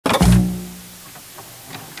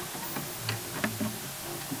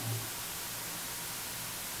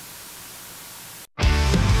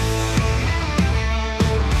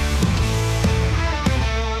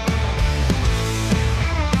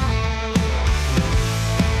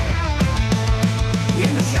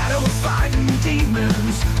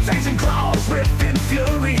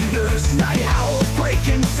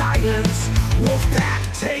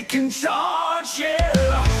charge, yeah.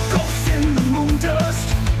 Ghosts in the moon dust,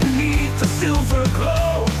 beneath the silver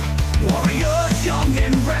glow. Warriors young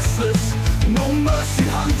and restless, no mercy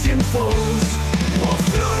hunting foes. War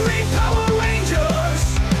Fury Power Rangers,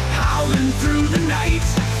 howling through the night.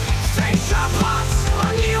 Face our hearts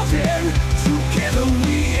unyielding, together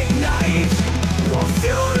we ignite. War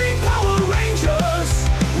Fury Power Rangers,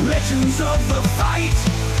 legends of the fight.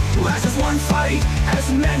 As is one fight,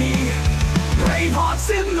 as many brave hearts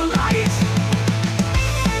in the light.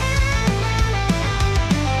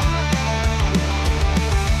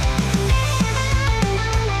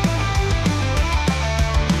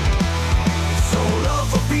 Soul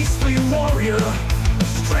of a beastly warrior,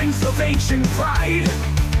 strength of ancient pride.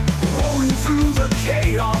 Rolling through the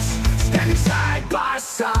chaos, standing side by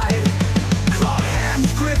side. Clawed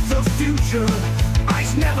hands grip the future,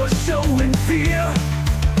 eyes never showing fear.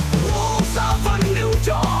 Wolves of a new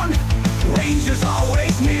dawn, Rangers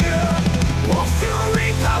always near. War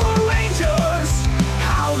Fury Power Rangers,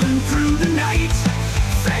 howling through the night.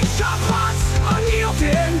 Face sharp hearts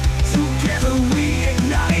unyielding, together we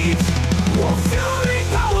ignite. War Fury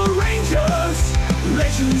Power Rangers,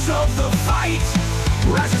 legends of the fight.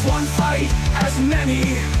 As is one fight, as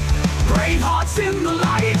many brave hearts in the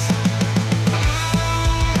light.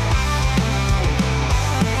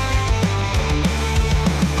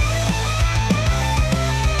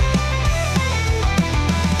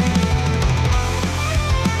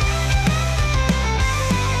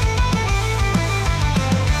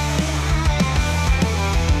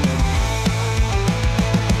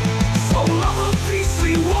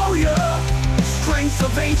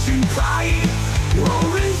 Of ancient pride,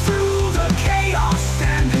 roaring through the chaos,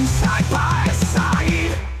 standing side by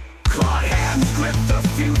side. Clawed hands grip the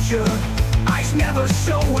future, eyes never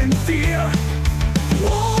showing fear.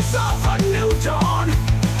 Wolves of a new dawn,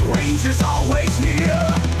 Rangers always near.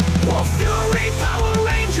 War Fury Power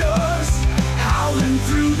Rangers, howling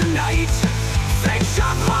through the night. Fang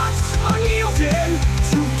sharp hearts unyielding,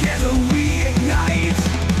 together we ignite.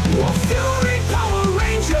 War Fury Power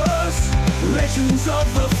Rangers, legends of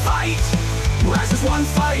the fight. As is one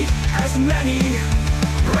fight, as many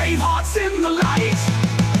brave hearts in the light.